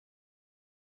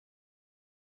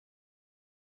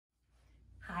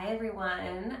Hi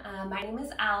everyone, my name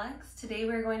is Alex. Today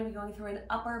we're going to be going through an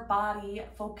upper body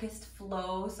focused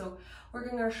flow. So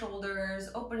working our shoulders,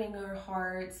 opening our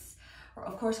hearts. We're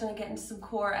of course going to get into some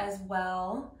core as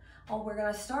well. We're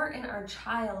going to start in our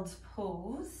child's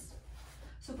pose.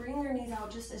 So bringing your knees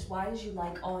out just as wide as you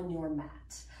like on your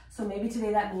mat. So maybe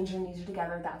today that means your knees are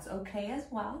together. That's okay as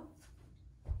well.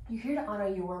 You're here to honor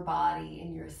your body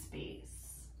and your space.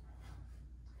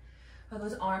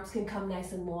 Those arms can come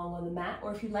nice and long on the mat,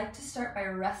 or if you'd like to start by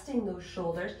resting those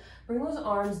shoulders, bring those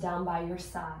arms down by your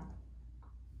side.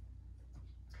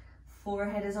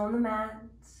 Forehead is on the mat.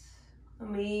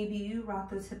 Maybe you rock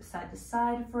those hips side to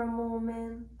side for a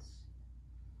moment.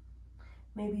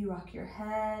 Maybe you rock your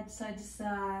head side to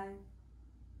side.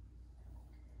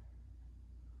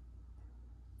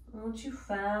 Once you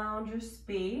found your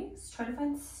space, try to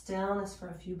find stillness for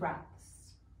a few breaths.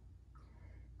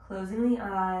 Closing the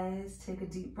eyes, take a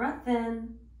deep breath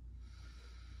in.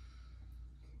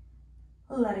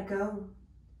 Let it go.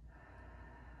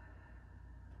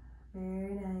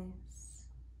 Very nice.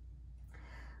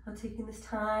 Now taking this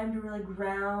time to really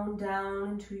ground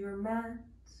down into your mat.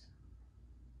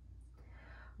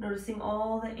 Noticing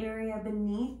all the area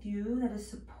beneath you that is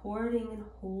supporting and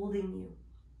holding you.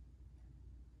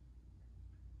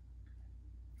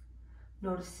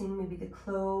 Noticing maybe the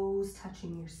clothes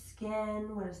touching your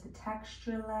skin. What is the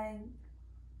texture like?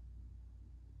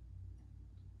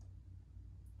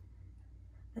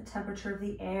 The temperature of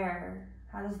the air.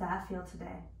 How does that feel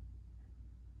today?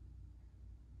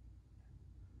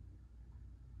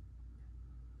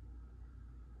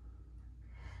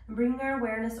 And bringing our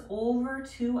awareness over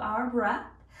to our breath.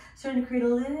 Starting to create a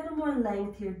little more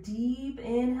length here. Deep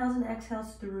inhales and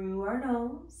exhales through our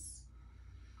nose.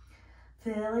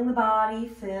 Filling the body,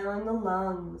 filling the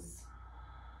lungs.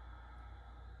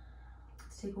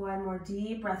 Let's take one more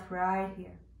deep breath right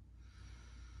here.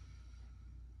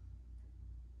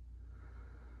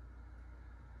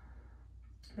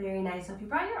 Very nice. So if you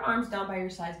brought your arms down by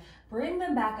your sides, bring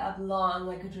them back up long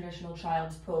like a traditional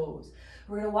child's pose.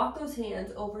 We're going to walk those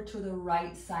hands over to the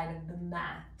right side of the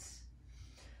mat.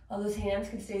 All those hands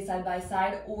can stay side by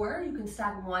side, or you can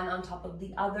stack one on top of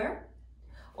the other.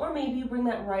 Or maybe you bring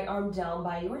that right arm down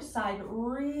by your side, but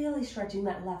really stretching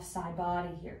that left side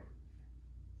body here.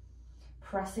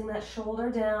 Pressing that shoulder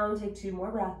down, take 2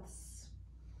 more breaths.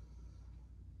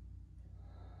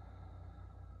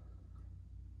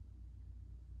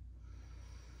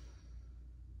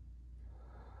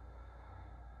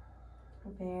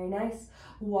 Very nice.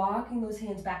 Walking those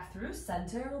hands back through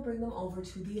center, we'll bring them over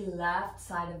to the left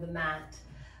side of the mat.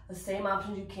 The same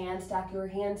options, you can stack your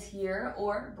hands here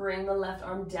or bring the left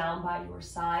arm down by your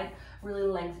side, really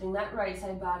lengthening that right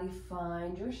side body.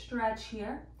 Find your stretch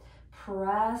here.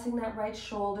 Pressing that right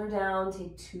shoulder down,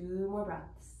 take 2 more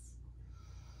breaths.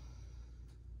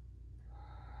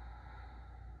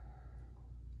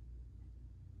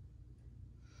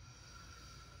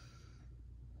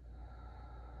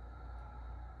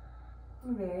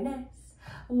 Very nice.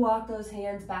 Walk those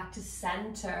hands back to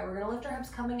center. We're going to lift our hips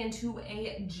coming into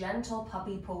a gentle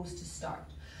puppy pose to start.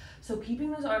 So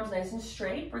keeping those arms nice and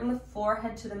straight, bring the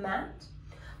forehead to the mat.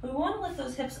 We want to lift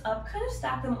those hips up, kind of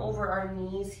stack them over our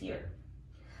knees here.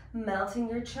 Melting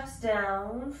your chest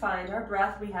down, find our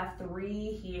breath. We have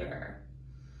 3 here.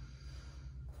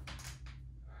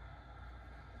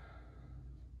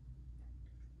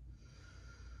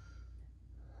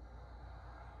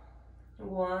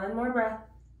 One more breath.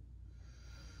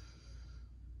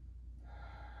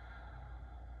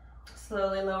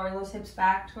 Slowly lowering those hips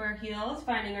back to our heels,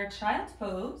 finding our child's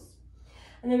pose.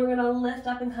 And then we're gonna lift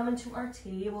up and come into our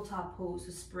tabletop pose.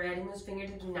 So spreading those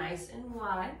fingertips nice and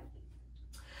wide.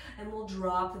 And we'll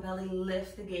drop the belly,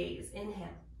 lift the gaze. Inhale.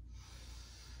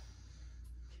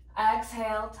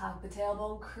 Exhale, tuck the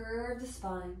tailbone, curve the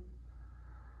spine.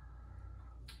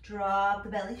 Drop the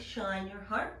belly, shine your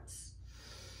heart.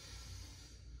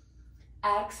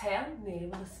 Exhale,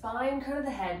 navel the spine, curve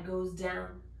the head goes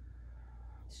down.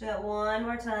 Let's do that one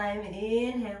more time.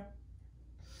 Inhale.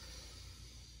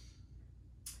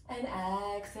 And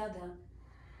exhale down.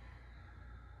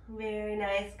 Very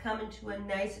nice. Come into a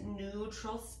nice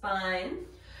neutral spine.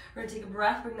 We're going to take a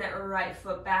breath. Bring that right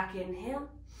foot back. Inhale.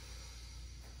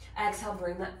 Exhale.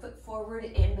 Bring that foot forward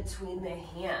in between the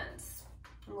hands.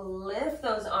 We'll lift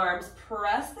those arms.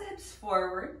 Press the hips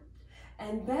forward.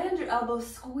 And bend your elbows,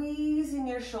 squeezing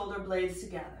your shoulder blades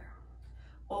together.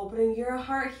 Opening your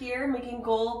heart here, making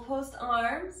goalpost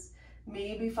arms.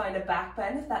 Maybe find a back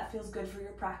bend if that feels good for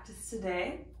your practice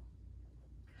today.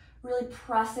 Really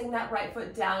pressing that right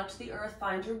foot down to the earth.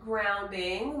 Find your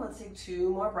grounding. Let's take 2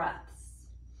 more breaths.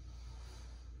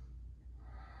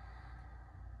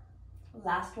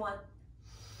 Last one.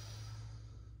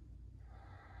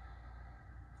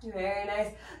 Very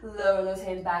nice. Lower those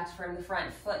hands back to firm the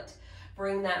front foot.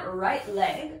 Bring that right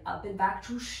leg up and back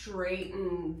to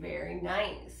straighten. Very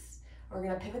nice. We're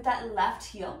gonna pivot that left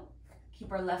heel.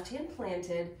 Keep our left hand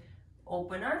planted.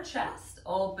 Open our chest,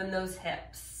 open those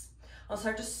hips. I'll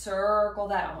start to circle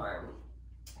that arm.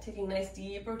 Taking nice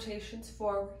deep rotations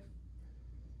forward.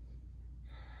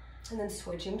 And then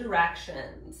switching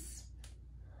directions.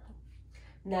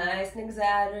 Nice and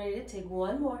exaggerated. Take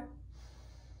one more.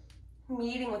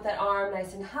 Meeting with that arm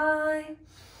nice and high.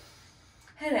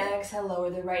 And exhale, lower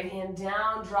the right hand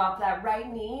down. Drop that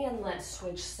right knee and let's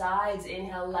switch sides.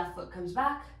 Inhale, left foot comes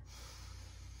back.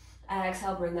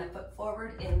 Exhale, bring that foot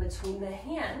forward in between the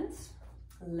hands.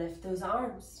 Lift those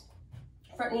arms.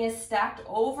 Front knee is stacked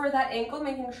over that ankle,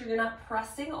 making sure you're not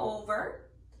pressing over.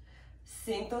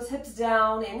 Sink those hips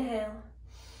down, inhale.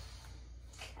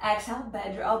 Exhale,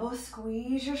 bend your elbows,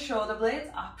 squeeze your shoulder blades.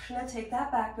 Option to take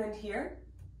that back bend here.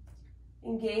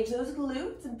 Engage those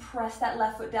glutes and press that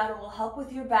left foot down. It will help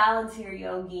with your balance here,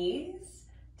 yogis.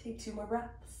 Take 2 more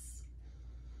breaths.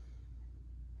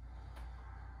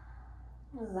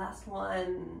 Last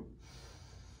one.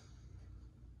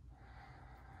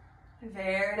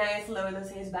 Very nice. Lower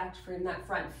those hands back to frame that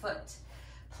front foot.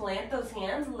 Plant those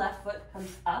hands. Left foot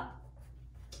comes up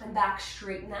and back.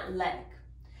 Straighten that leg.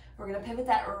 We're going to pivot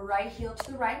that right heel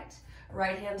to the right.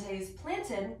 Right hand stays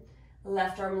planted.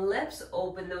 Left arm lifts.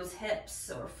 Open those hips.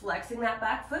 So we're flexing that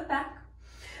back foot back.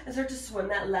 And start to swim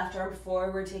that left arm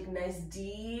forward. Take nice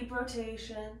deep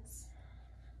rotations.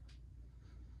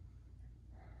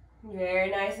 Very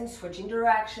nice, and switching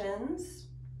directions.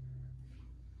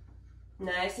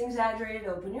 Nice and exaggerated,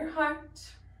 open your heart.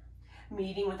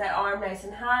 Meeting with that arm nice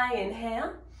and high,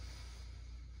 inhale.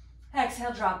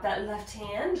 Exhale, drop that left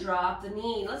hand, drop the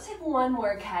knee. Let's take one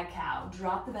more cat-cow.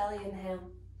 Drop the belly, inhale.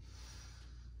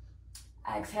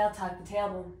 Exhale, tuck the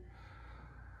tailbone.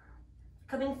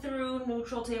 Coming through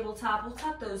neutral tabletop, we'll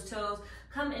tuck those toes.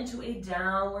 Come into a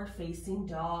downward facing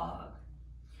dog.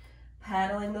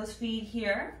 Pedaling those feet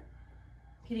here.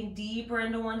 Getting deeper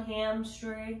into one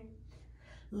hamstring.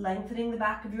 Lengthening the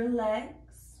back of your legs.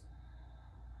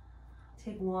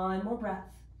 Take one more breath.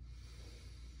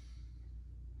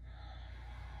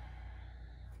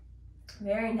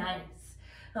 Very nice.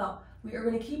 Now, we are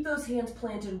going to keep those hands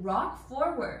planted, rock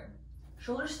forward.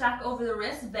 Shoulders stack over the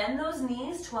wrists, bend those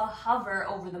knees to a hover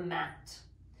over the mat.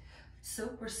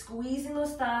 So we're squeezing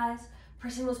those thighs,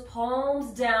 pressing those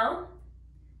palms down.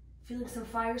 Feeling some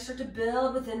fire start to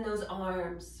build within those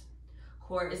arms.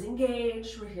 Core is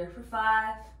engaged. We're here for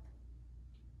 5,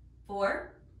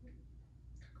 4,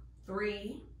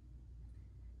 3,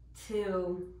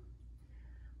 2,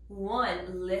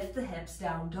 1. Lift the hips,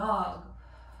 down dog.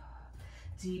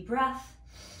 Deep breath.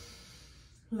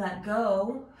 Let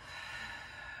go.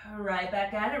 Right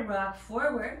back at it. Rock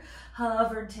forward.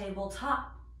 Hover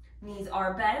tabletop. Knees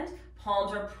are bent.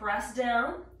 Palms are pressed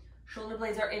down. Shoulder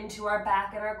blades are into our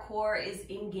back and our core is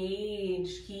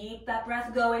engaged. Keep that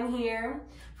breath going here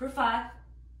for 5,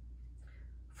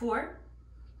 4,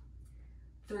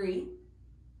 3,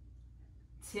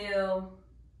 2,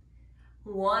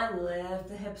 1. Lift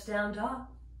the hips down, dog.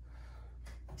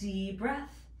 Deep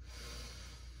breath.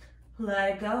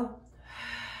 Let it go.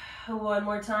 One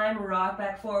more time. Rock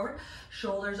back forward.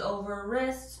 Shoulders over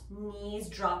wrists. Knees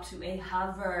drop to a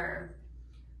hover.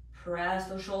 Press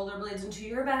those shoulder blades into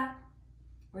your back.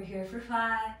 We're here for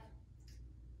 5,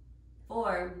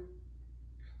 4,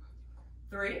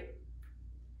 3,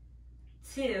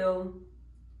 2,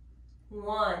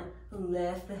 1.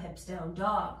 Lift the hips down,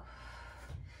 dog.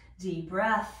 Deep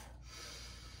breath.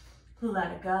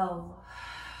 Let it go.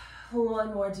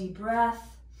 One more deep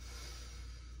breath.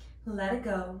 Let it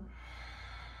go.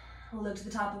 Look to the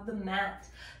top of the mat.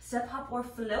 Step, hop, or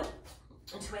float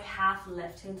into a half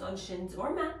lift. Hands on shins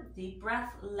or mat. Deep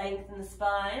breath. Lengthen the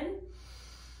spine.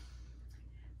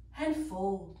 And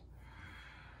fold.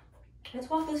 Let's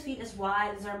walk those feet as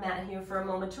wide as our mat here for a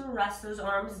moment to rest those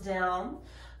arms down.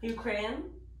 You can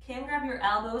grab your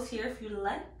elbows here if you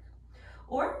like.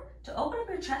 Or to open up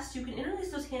your chest, you can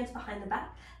interlace those hands behind the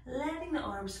back, letting the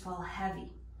arms fall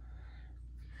heavy.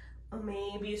 Or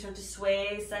maybe you start to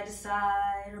sway side to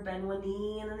side or bend one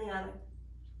knee and then the other.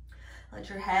 Let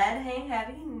your head hang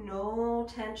heavy, no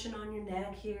tension on your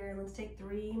neck here. Let's take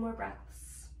 3 more breaths.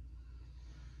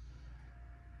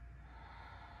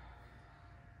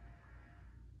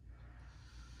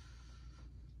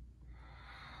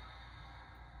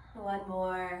 One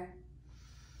more.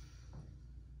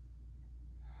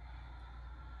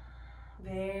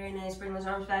 Very nice. Bring those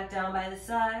arms back down by the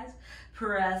sides.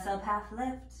 Press up, half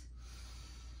lift.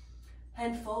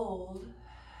 and fold.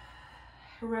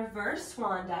 Reverse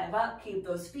swan dive up, keep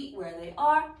those feet where they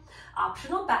are.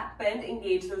 Optional back bend,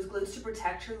 engage those glutes to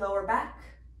protect your lower back.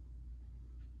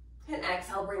 And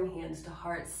exhale, bring hands to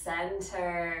heart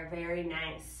center, very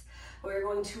nice. We're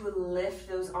going to lift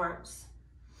those arms.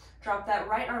 Drop that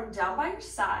right arm down by your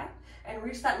side and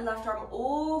reach that left arm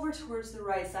over towards the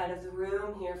right side of the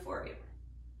room here for you.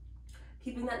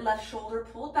 Keeping that left shoulder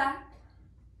pulled back.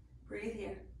 Breathe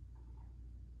here.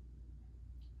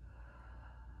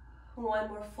 One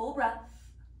more full breath.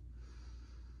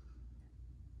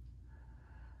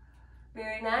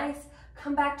 Very nice.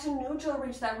 Come back to neutral,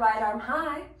 reach that right arm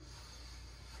high.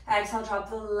 Exhale, drop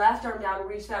the left arm down,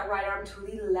 reach that right arm to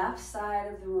the left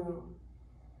side of the room.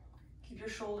 Keep your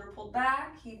shoulder pulled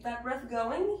back, keep that breath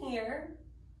going here.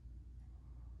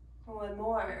 One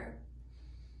more.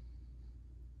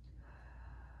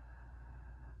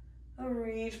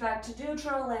 Reach back to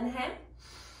neutral, inhale.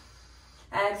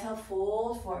 Exhale,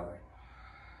 fold forward.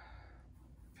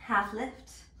 Half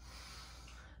lift.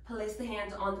 Place the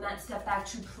hands on the mat, step back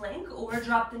to plank, or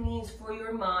drop the knees for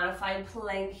your modified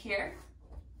plank here.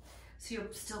 So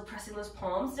you're still pressing those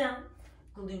palms down.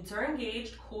 Glutes are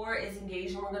engaged, core is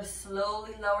engaged, and we're going to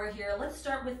slowly lower here. Let's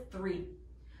start with 3.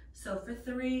 So for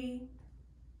 3,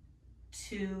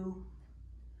 2,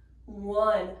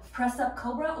 1. Press up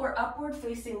cobra or upward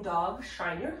facing dog.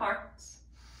 Shine your heart.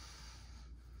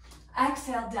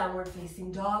 Exhale, downward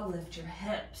facing dog. Lift your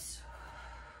hips.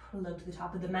 Look to the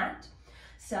top of the mat.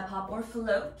 Step hop or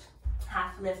float.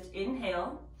 Half lift,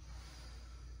 inhale.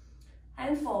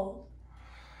 And fold.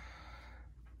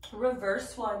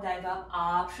 Reverse swan dive up,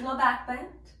 optional back bend.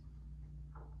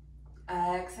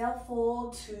 Exhale,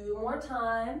 fold 2 more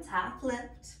times, half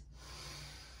lift.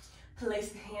 Place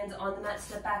the hands on the mat,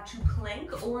 step back to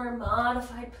plank or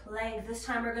modified plank. This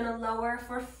time we're gonna lower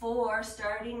for 4,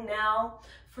 starting now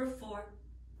for 4,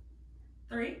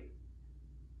 3,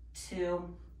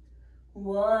 2,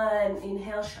 1.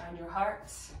 Inhale, shine your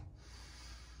heart.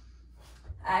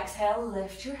 Exhale,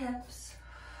 lift your hips.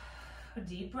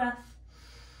 Deep breath.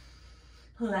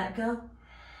 Let go.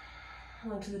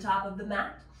 Look to the top of the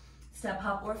mat. Step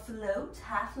hop or float,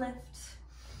 half lift.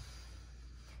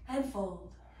 And fold.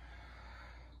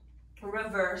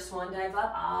 Reverse swan dive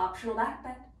up, optional back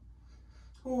bend.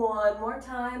 1 more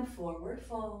time, forward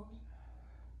fold.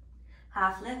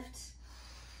 Half lift.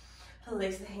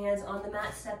 Place the hands on the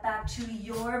mat, step back to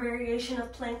your variation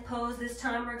of plank pose. This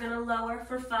time we're gonna lower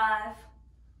for 5,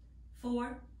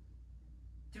 4,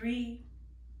 3,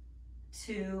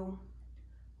 2,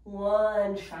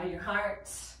 1. Try your heart.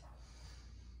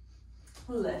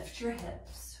 Lift your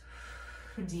hips.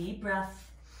 Deep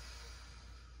breath.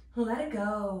 Let it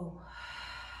go.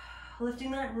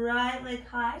 Lifting that right leg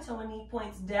high, toe and knee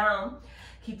points down.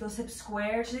 Keep those hips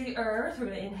square to the earth. We're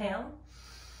going to inhale.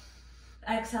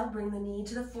 Exhale, bring the knee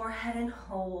to the forehead and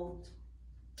hold.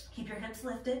 Keep your hips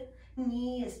lifted.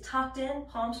 Knee is tucked in,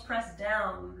 palms pressed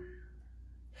down.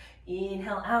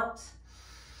 Inhale out.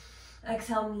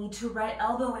 Exhale, knee to right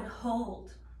elbow and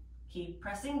hold. Keep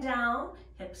pressing down,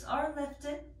 hips are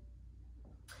lifted.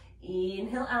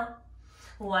 Inhale out.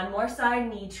 1 more side,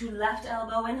 knee to left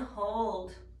elbow and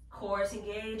hold. Core is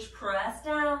engaged, press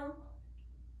down.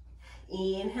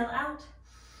 Inhale out.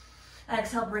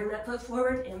 Exhale, bring that foot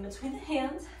forward in between the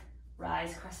hands.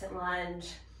 Rise, crescent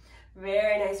lunge.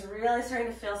 Very nice, really starting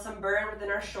to feel some burn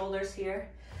within our shoulders here.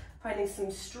 Finding some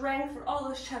strength for all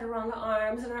those chaturanga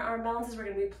arms and our arm balances we're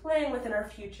going to be playing with in our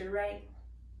future, right?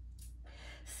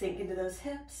 Sink into those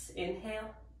hips.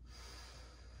 Inhale.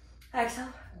 Exhale.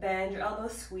 Bend your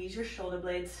elbows. Squeeze your shoulder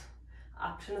blades.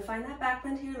 Option to find that back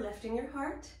bend here, lifting your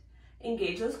heart.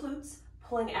 Engage those glutes,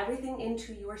 pulling everything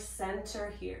into your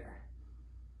center here.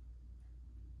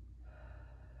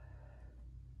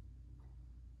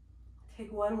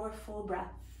 Take 1 more full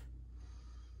breath.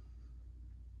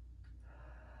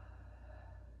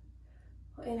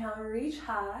 Inhale, reach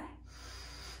high.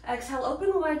 Exhale,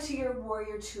 open wide to your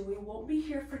warrior 2. We won't be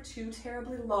here for too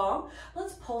terribly long.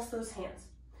 Let's pulse those hands.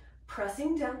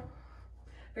 Pressing down.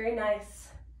 Very nice.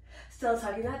 Still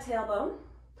tucking that tailbone.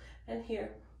 And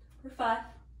here for 5,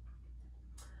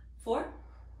 4,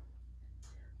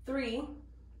 3,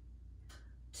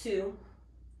 2,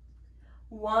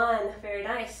 1. Very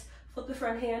nice. Flip the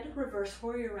front hand, reverse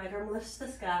warrior, right arm lifts the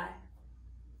sky.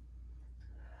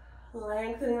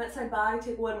 Lengthening that side body,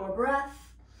 take 1 more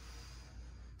breath.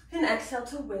 And exhale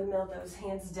to windmill those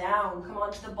hands down. Come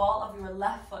onto the ball of your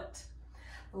left foot.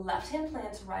 Left hand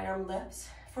plants, right arm lifts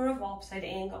for a vault side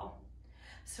angle.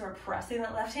 So we're pressing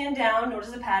that left hand down.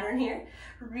 Notice the pattern here.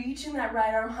 Reaching that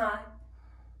right arm high.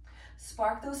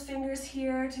 Spark those fingers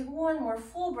here. Take 1 more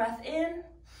full breath in.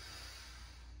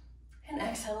 And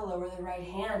exhale to lower the right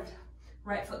hand.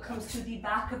 Right foot comes to the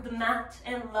back of the mat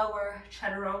and lower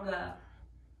chaturanga.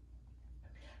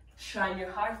 Shine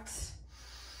your heart.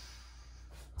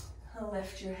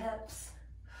 Lift your hips.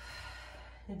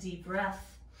 A deep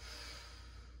breath.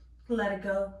 Let it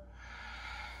go.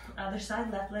 Other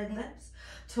side, left leg lifts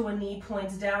to a knee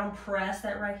points down. Press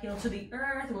that right heel to the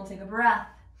earth and we'll take a breath.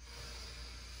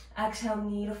 Exhale,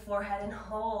 knee to forehead and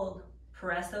hold.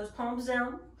 Press those palms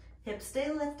down. Hips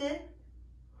stay lifted.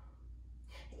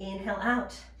 Inhale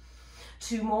out.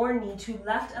 2 more, knee to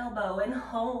left elbow and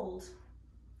hold.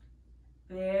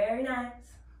 Very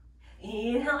nice.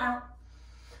 Inhale out.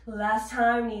 Last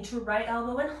time, knee to right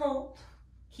elbow and hold.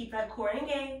 Keep that core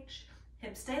engaged.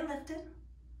 Hips stay lifted.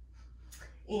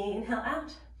 Inhale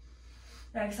out.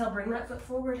 Exhale, bring that foot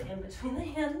forward in between the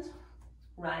hands.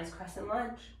 Rise, crescent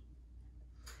lunge.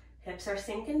 Hips are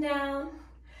sinking down.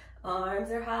 Arms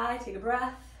are high. Take a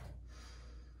breath.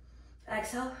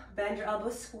 Exhale, bend your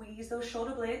elbows, squeeze those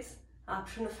shoulder blades.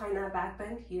 Option to find that back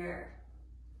bend here.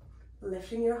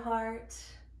 Lifting your heart.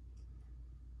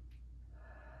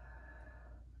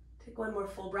 Take one more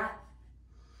full breath.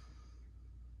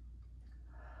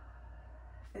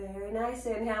 Very nice.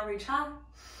 Inhale, reach high.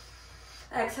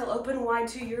 Exhale, open wide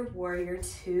to your warrior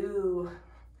 2.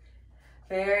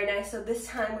 Very nice. So this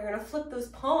time we're going to flip those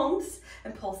palms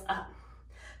and pulse up.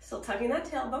 Still tugging that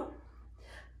tailbone.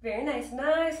 Very nice.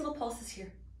 Nice little pulses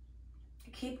here.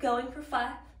 Keep going for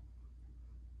 5,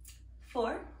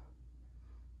 4,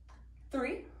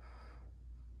 3,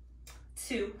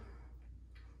 2,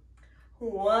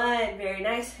 1. Very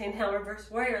nice. Inhale, reverse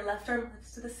warrior. Left arm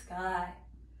lifts to the sky.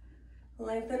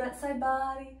 Lengthen that side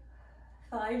body.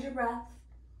 Find your breath.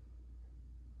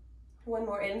 One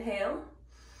more inhale.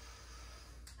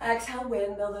 Exhale,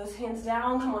 windmill those hands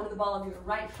down. Come onto the ball of your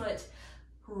right foot.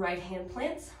 Right hand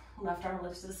plants. Left arm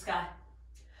lifts to the sky.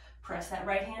 Press that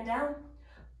right hand down.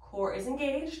 Core is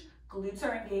engaged. Glutes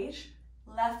are engaged.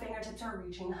 Left fingertips are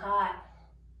reaching high.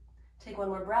 Take one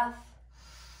more breath.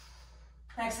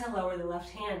 Exhale, lower the left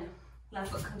hand.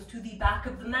 Left foot comes to the back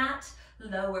of the mat.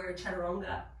 Lower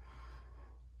chaturanga.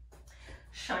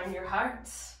 Shine your heart.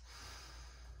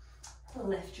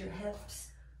 Lift your hips.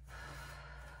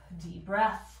 Deep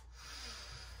breath.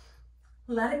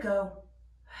 Let it go.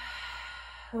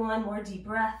 One more deep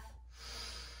breath.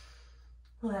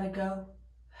 Let it go.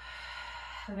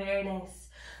 Very nice.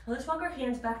 Now let's walk our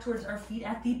hands back towards our feet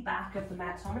at the back of the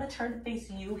mat. So I'm going to turn to face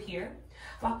you here.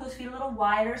 Walk those feet a little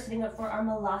wider, sitting up for our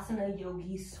Malasana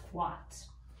Yogi Squat.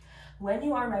 When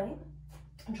you are ready,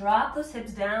 drop those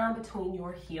hips down between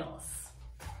your heels.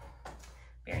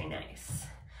 Very nice.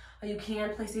 You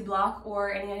can place a block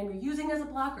or any item you're using as a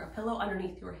block or a pillow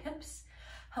underneath your hips.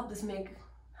 Help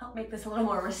make this a little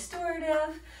more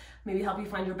restorative. Maybe help you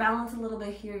find your balance a little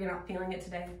bit here. You're not feeling it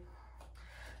today.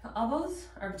 The elbows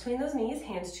are between those knees,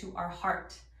 hands to our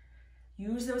heart.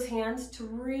 Use those hands to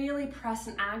really press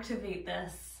and activate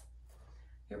this.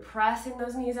 You're pressing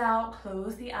those knees out.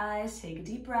 Close the eyes. Take a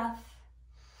deep breath.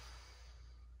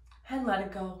 And let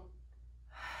it go.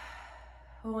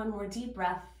 One more deep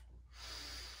breath.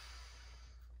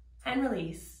 And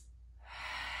release.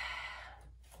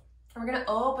 We're going to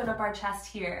open up our chest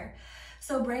here.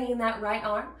 So bringing that right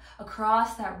arm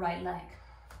across that right leg.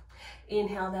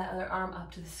 Inhale that other arm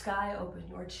up to the sky. Open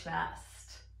your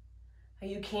chest. Now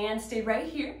you can stay right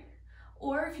here.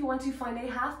 Or if you want to find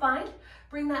a half bind,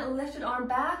 bring that lifted arm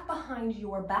back behind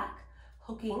your back,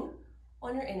 hooking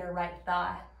on your inner right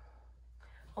thigh.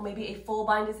 Or maybe a full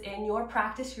bind is in your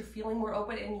practice. You're feeling more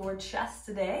open in your chest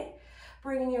today.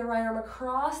 Bringing your right arm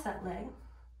across that leg,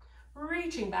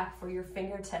 reaching back for your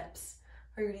fingertips.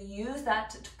 You're going to use that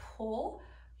to pull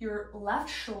your left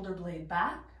shoulder blade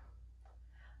back,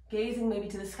 gazing maybe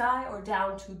to the sky or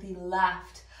down to the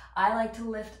left. I like to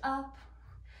lift up.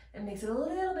 It makes it a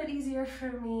little bit easier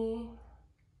for me.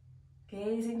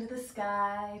 Gazing to the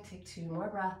sky. Take 2 more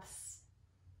breaths.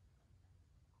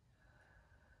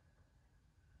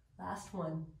 Last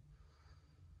one.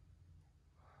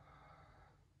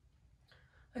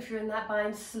 If you're in that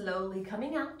bind, slowly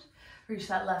coming out, reach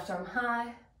that left arm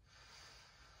high.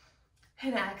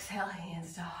 And exhale,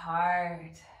 hands to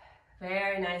heart.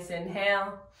 Very nice.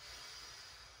 Inhale.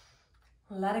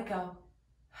 Let it go.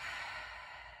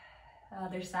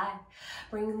 Other side.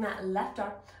 Bring that left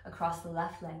arm across the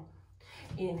left leg.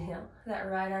 Inhale, that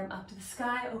right arm up to the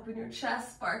sky. Open your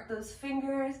chest, spark those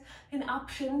fingers. An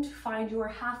option to find your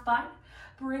half bind.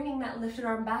 Bringing that lifted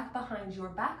arm back behind your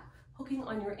back. Hooking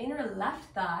on your inner left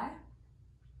thigh,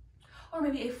 or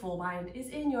maybe a full bind is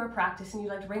in your practice and you'd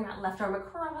like to bring that left arm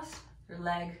across your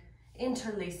leg,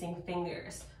 interlacing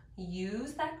fingers.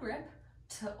 Use that grip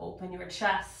to open your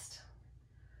chest.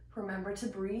 Remember to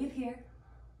breathe here.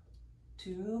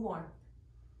 2 more.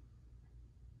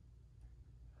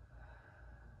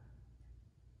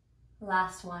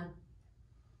 Last one.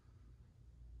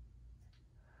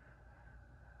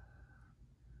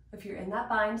 If you're in that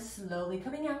bind, slowly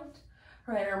coming out.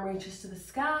 Right arm reaches to the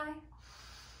sky.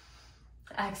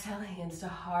 Exhale, hands to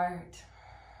heart.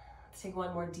 Let's take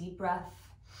one more deep breath.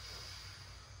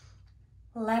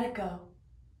 Let it go.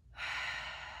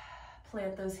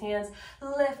 Plant those hands,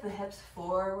 lift the hips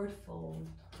forward, fold.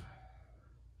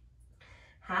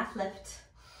 Half lift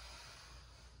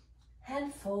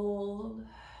and fold.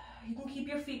 You can keep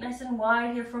your feet nice and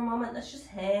wide here for a moment. Let's just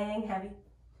hang heavy.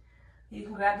 You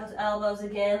can grab those elbows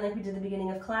again like we did at the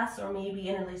beginning of class, or maybe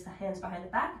interlace the hands behind the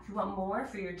back if you want more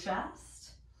for your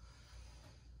chest.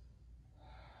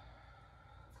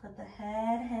 Let the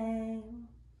head hang.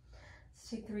 Let's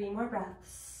take 3 more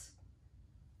breaths.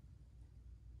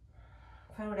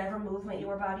 Find whatever movement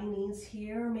your body needs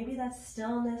here, or maybe that's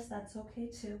stillness, that's okay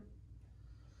too.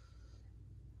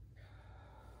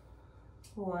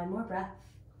 1 more breath.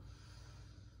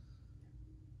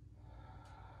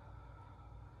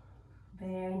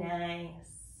 Very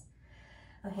nice.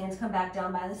 The hands come back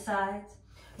down by the sides.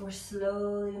 And we're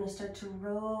slowly going to start to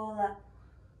roll up.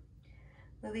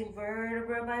 Moving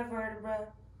vertebra by vertebra.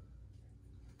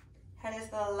 Head is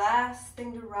the last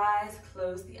thing to rise.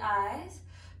 Close the eyes.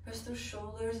 Press those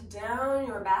shoulders down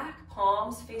your back.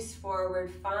 Palms face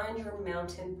forward. Find your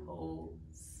mountain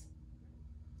pose.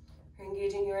 You're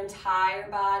engaging your entire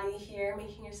body here,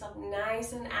 making yourself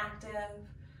nice and active.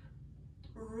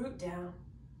 Root down.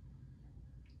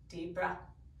 Deep breath.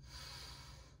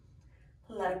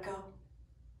 Let it go.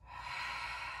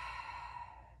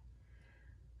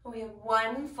 We have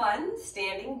one fun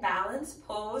standing balance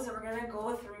pose that we're going to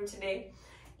go through today.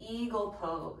 Eagle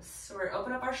pose. So we're going to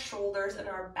open up our shoulders and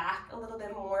our back a little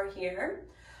bit more here.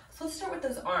 So let's start with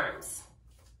those arms.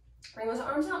 Bring those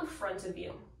arms out in front of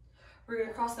you. We're going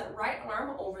to cross that right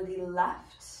arm over the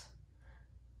left,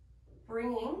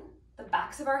 bringing the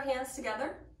backs of our hands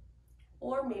together,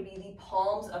 or maybe the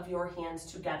palms of your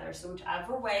hands together. So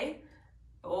whichever way,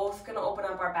 both going to open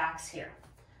up our backs here.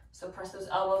 So press those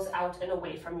elbows out and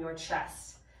away from your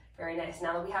chest. Very nice.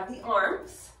 Now that we have the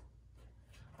arms,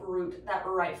 root that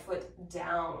right foot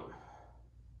down.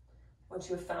 Once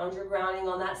you have found your grounding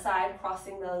on that side,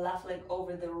 crossing the left leg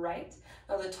over the right.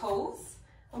 Now the toes,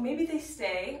 well, maybe they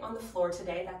stay on the floor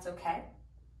today, that's okay.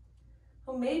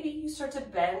 Well, maybe you start to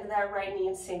bend that right knee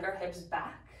and sink our hips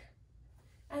back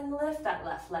and lift that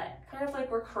left leg, kind of like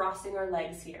we're crossing our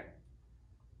legs here.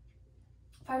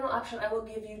 Final option I will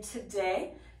give you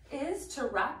today is to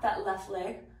wrap that left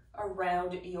leg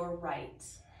around your right.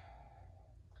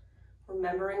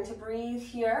 Remembering to breathe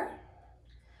here.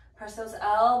 Press those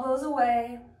elbows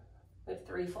away with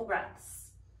 3 full breaths.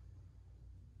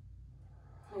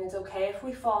 And it's okay if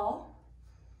we fall.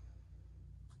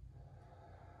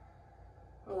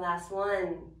 Last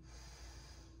one.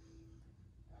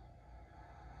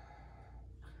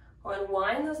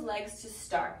 Unwind those legs to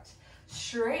start.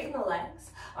 Straighten the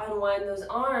legs. Unwind those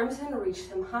arms and reach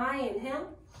them high. Inhale.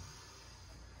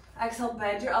 Exhale,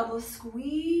 bend your elbows,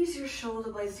 squeeze your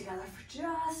shoulder blades together for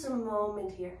just a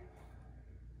moment here.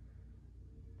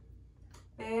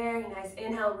 Very nice.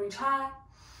 Inhale, reach high.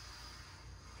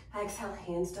 Exhale,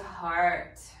 hands to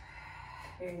heart.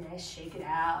 Very nice, shake it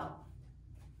out.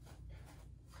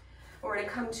 We're gonna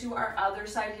come to our other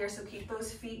side here, so keep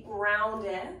those feet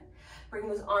rounded. Bring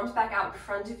those arms back out in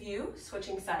front of you,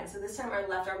 switching sides. So this time our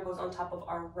left arm goes on top of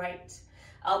our right.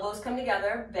 Elbows come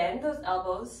together, bend those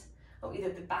elbows. Oh,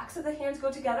 either the backs of the hands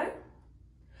go together,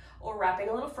 or wrapping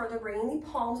a little further, bringing the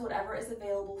palms, whatever is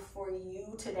available for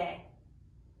you today.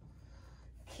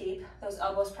 Keep those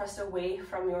elbows pressed away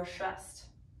from your chest.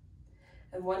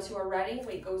 And once you are ready,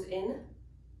 weight goes in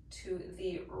to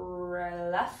the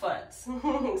left foot,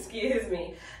 excuse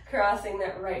me, crossing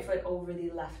that right foot over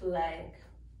the left leg.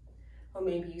 Or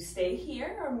maybe you stay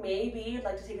here, or maybe you'd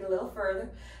like to take it a little further.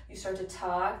 You start to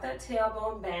tuck that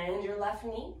tailbone, bend your left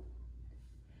knee,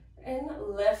 and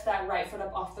lift that right foot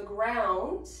up off the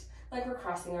ground like we're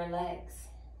crossing our legs.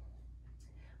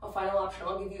 A final option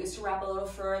I'll give you is to wrap a little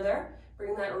further.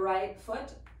 Bring that right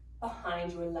foot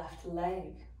behind your left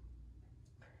leg.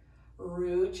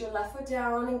 Root your left foot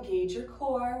down, engage your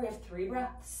core. We have 3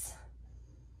 breaths.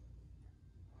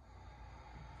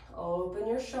 Open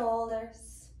your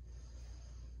shoulders.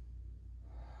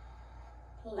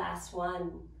 Last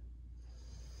one.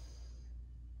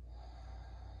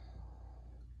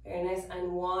 Very nice.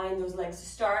 Unwind those legs to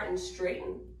start and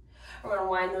straighten. We're going to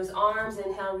wind those arms.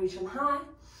 Inhale, reach them high.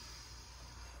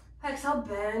 Exhale,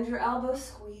 bend your elbows,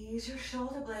 squeeze your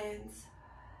shoulder blades.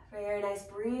 Very nice.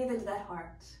 Breathe into that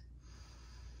heart.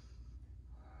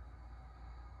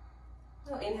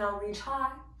 So inhale, reach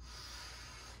high.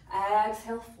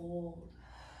 Exhale, fold.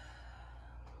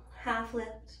 Half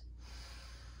lift.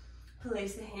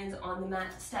 Place the hands on the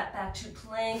mat. Step back to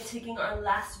plank, taking our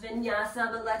last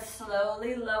vinyasa, but let's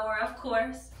slowly lower, of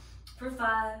course, for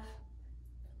 5,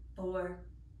 4,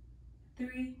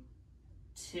 3,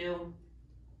 2,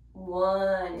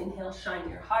 1. Inhale, shine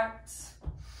your heart.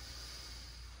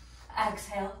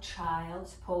 Exhale,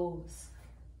 child's pose.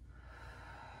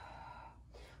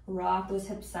 Rock those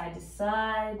hips side to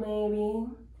side, maybe.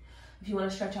 If you want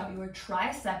to stretch out your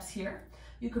triceps here,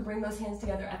 you can bring those hands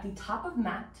together at the top of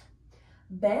mat.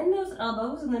 Bend those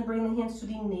elbows and then bring the hands to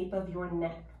the nape of your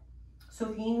neck. So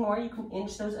if you need more, you can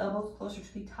inch those elbows closer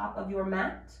to the top of your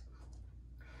mat.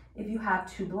 If you have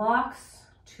 2 blocks,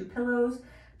 2 pillows,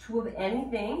 2 of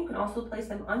anything, you can also place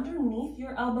them underneath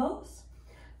your elbows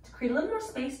to create a little more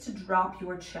space to drop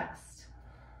your chest.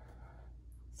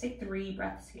 Let's take 3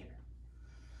 breaths here.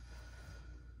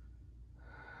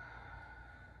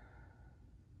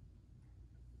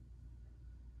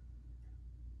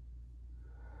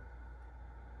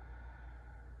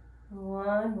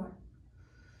 One more.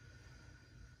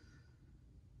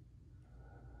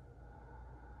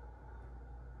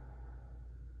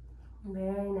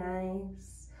 Very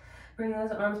nice. Bring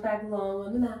those arms back long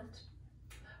on the mat.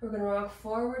 We're going to rock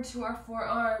forward to our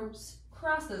forearms,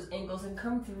 cross those ankles, and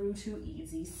come through to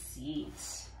easy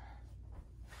seat.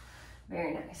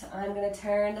 Very nice. I'm going to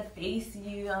turn to face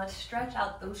you. Let's stretch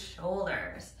out those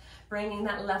shoulders, bringing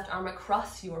that left arm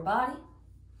across your body.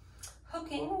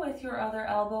 Hooking with your other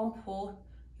elbow and pull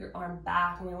your arm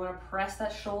back. And we want to press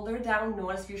that shoulder down.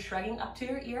 Notice if you're shrugging up to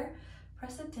your ear,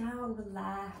 press it down,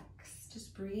 relax.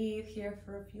 Just breathe here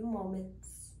for a few moments.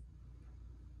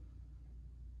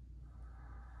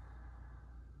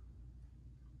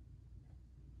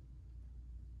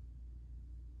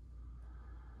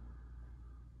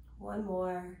 One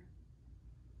more.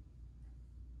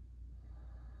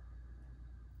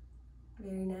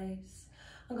 Very nice.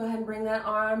 I'll go ahead and bring that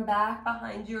arm back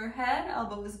behind your head,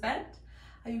 elbow is bent.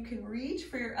 You can reach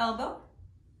for your elbow,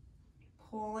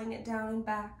 pulling it down and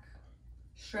back,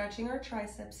 stretching our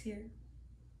triceps here.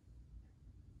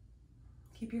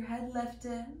 Keep your head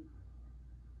lifted.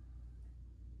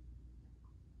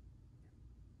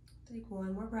 Take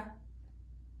one more breath.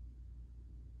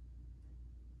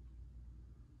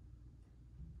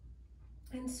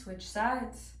 And switch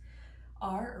sides.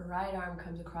 Our right arm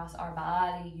comes across our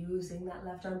body, using that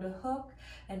left arm to hook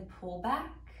and pull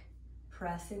back,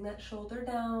 pressing that shoulder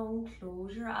down.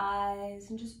 Close your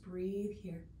eyes and just breathe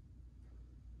here.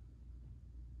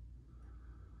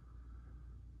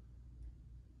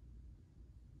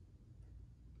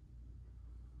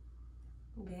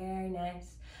 Very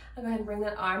nice. I'll go ahead and bring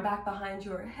that arm back behind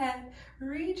your head,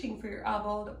 reaching for your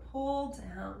elbow to pull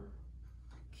down.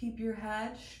 Keep your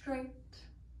head straight.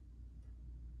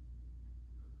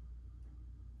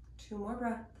 2 more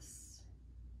breaths.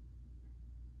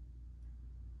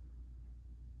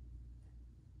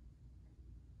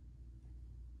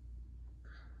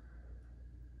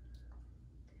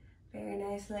 Very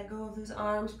nice. Let go of those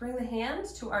arms. Bring the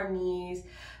hands to our knees.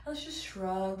 Let's just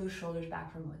shrug those shoulders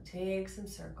back from one. Take some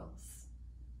circles.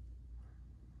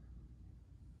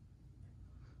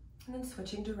 And then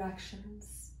switching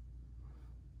directions.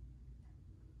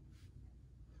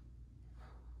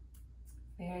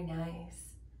 Very nice.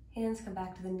 Hands come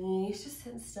back to the knees. Just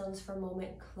sit in stillness for a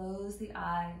moment. Close the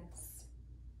eyes.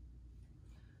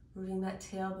 Rooting that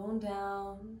tailbone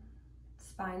down.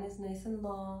 Spine is nice and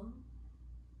long.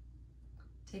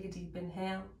 Take a deep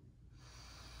inhale.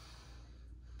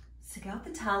 Stick out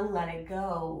the tongue, let it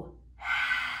go.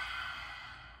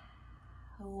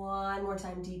 One more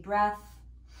time, deep breath.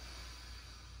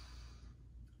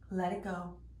 Let it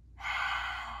go.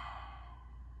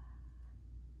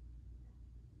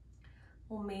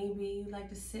 Well, maybe you'd like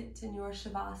to sit in your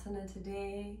Shavasana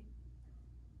today,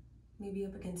 maybe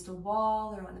up against a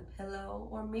wall or on a pillow,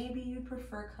 or maybe you'd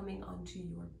prefer coming onto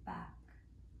your back.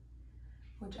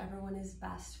 Whichever one is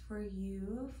best for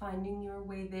you, finding your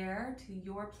way there to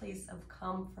your place of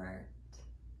comfort.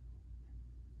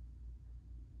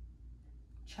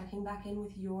 Checking back in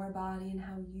with your body and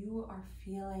how you are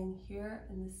feeling here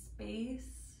in this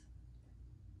space.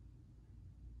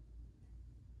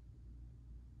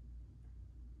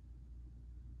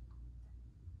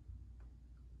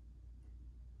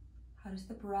 How does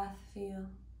the breath feel?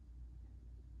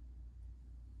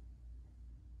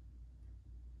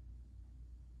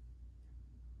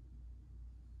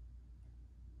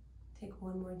 Take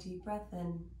one more deep breath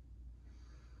in.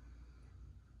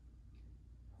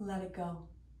 Let it go.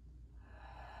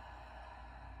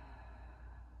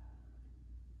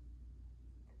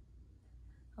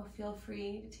 Well, feel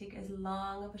free to take as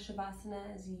long of a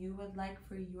Shavasana as you would like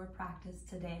for your practice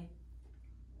today.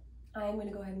 I'm going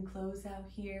to go ahead and close out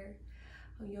here.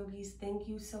 Oh, yogis, thank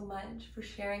you so much for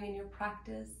sharing in your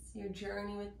practice, your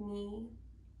journey with me.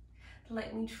 The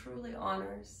Light in Me truly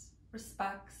honors,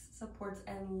 respects, supports,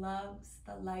 and loves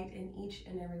the light in each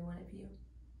and every one of you.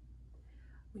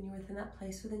 When you're within that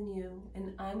place within you,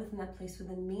 and I'm within that place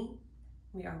within me,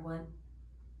 we are one.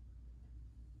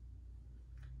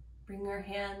 Bring our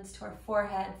hands to our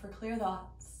forehead for clear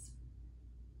thoughts.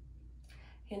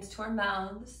 Hands to our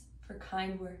mouths for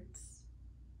kind words.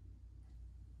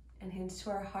 And hands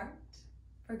to our heart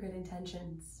for good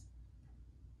intentions.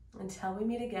 Until we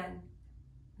meet again,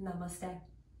 namaste.